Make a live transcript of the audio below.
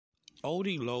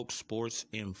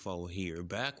OdeeLoccSportsInfo here,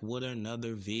 back with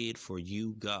another vid for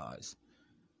you guys.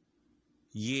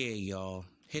 Yeah, y'all,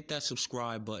 hit that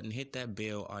subscribe button, hit that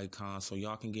bell icon so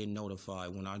y'all can get notified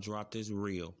when I drop this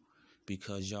reel,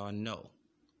 because y'all know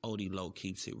OdeeLoc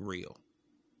keeps it real.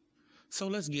 So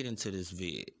let's get into this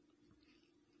vid.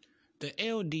 The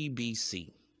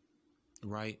LDBC,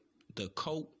 right? The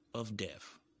coat of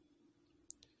death.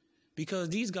 Because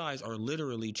these guys are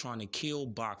literally trying to kill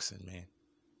boxing, man.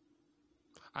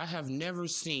 I have never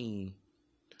seen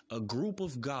a group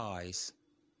of guys,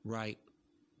 right,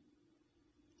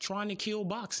 trying to kill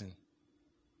boxing.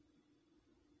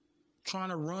 Trying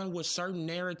to run with certain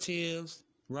narratives,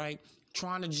 right?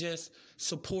 Trying to just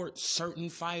support certain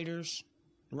fighters,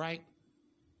 right?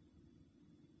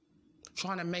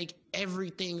 Trying to make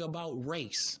everything about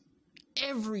race.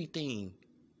 Everything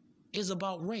is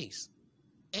about race.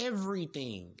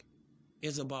 Everything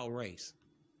is about race.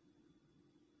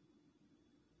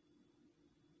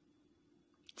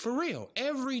 For real,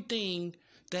 everything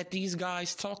that these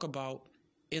guys talk about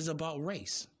is about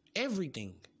race.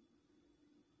 Everything.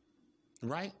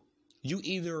 Right? You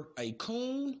either a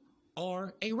coon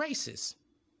or a racist.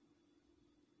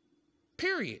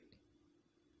 Period.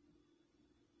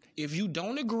 If you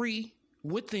don't agree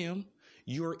with them,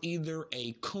 you're either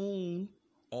a coon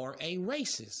or a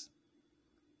racist.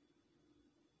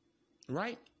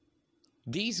 Right?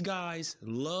 These guys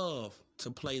love to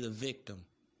play the victim.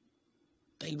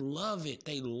 They love it.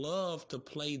 They love to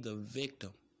play the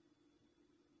victim.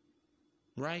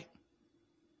 Right?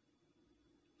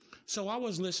 So I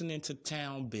was listening to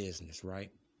Town Business,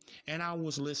 right? And I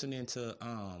was listening to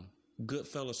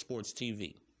Goodfella Sports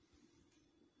TV.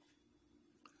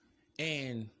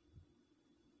 And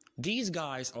these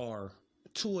guys are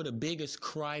two of the biggest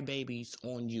crybabies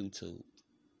on YouTube.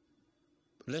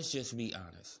 Let's just be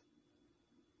honest.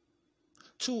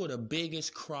 Two of the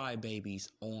biggest crybabies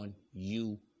on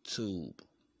YouTube.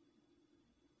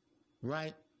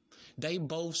 Right? They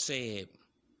both said,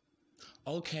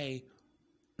 okay,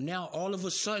 now all of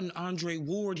a sudden Andre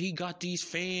Ward, he got these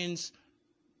fans,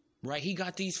 right? He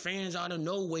got these fans out of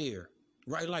nowhere,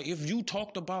 right? Like if you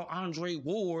talked about Andre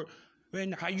Ward,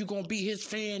 man, how you gonna be his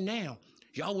fan now?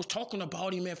 Y'all was talking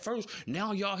about him at first.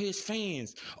 Now y'all his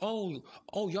fans. Oh,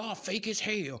 y'all fake as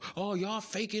hell. Oh, y'all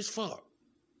fake as fuck.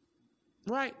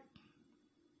 Right?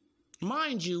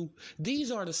 Mind you,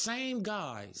 these are the same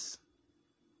guys.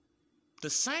 The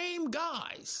same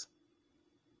guys.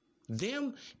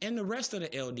 Them and the rest of the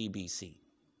LDBC.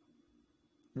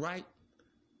 Right?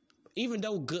 Even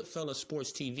though Goodfella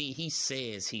Sports TV, he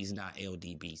says he's not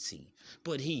LDBC.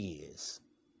 But he is.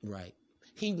 Right?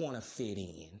 He want to fit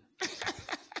in.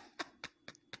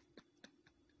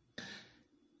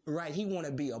 Right? He want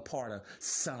to be a part of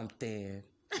something.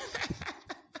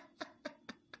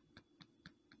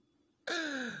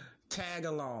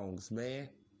 Tag-alongs, man.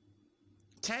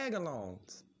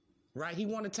 Tag-alongs. Right? He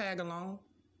want to tag along.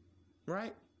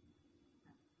 Right?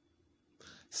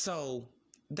 So,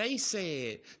 they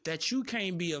said that you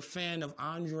can't be a fan of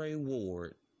Andre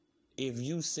Ward if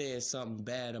you said something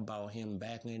bad about him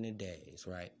back in the days,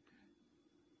 right?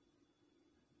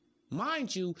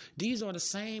 Mind you, these are the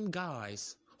same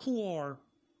guys who are,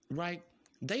 right?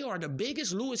 They are the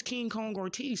biggest Louis King Kong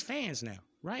Ortiz fans now,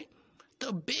 right?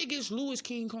 The biggest Louis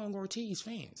King Kong Ortiz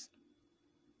fans,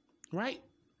 right?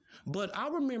 But I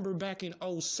remember back in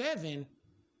 2007,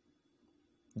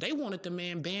 they wanted the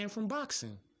man banned from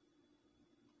boxing,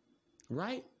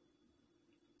 right?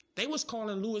 They was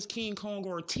calling Louis King Kong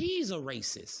Ortiz a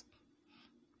racist.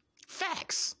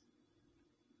 Facts.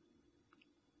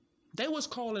 They was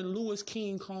calling Louis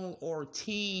King Kong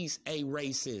Ortiz a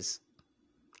racist.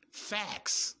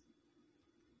 Facts.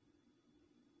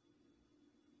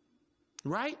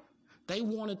 Right? They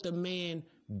wanted the man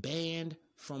banned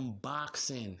from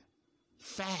boxing.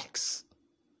 Facts.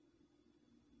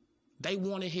 They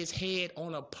wanted his head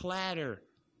on a platter.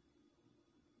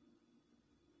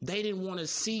 They didn't want to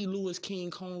see Louis King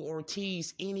Kong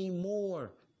Ortiz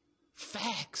anymore.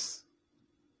 Facts.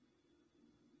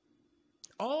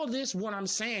 All this, what I'm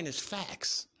saying, is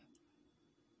facts.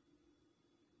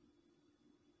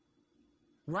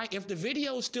 Right? If the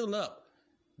video's still up,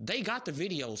 they got the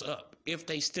videos up. If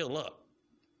they still up.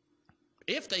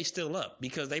 If they still up,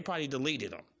 because they probably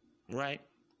deleted them. Right?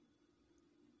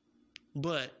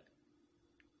 But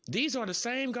these are the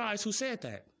same guys who said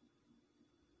that.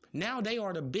 Now they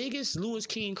are the biggest Louis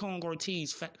King Kong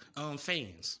Ortiz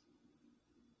fans.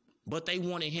 But they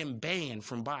wanted him banned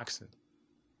from boxing.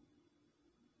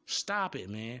 Stop it,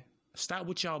 man. Stop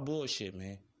with y'all bullshit,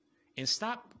 man. And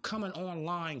stop coming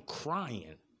online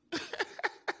crying.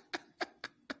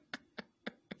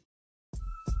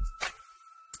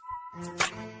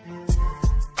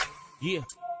 Yeah.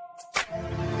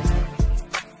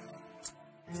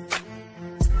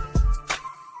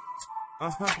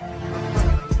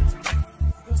 Uh-huh.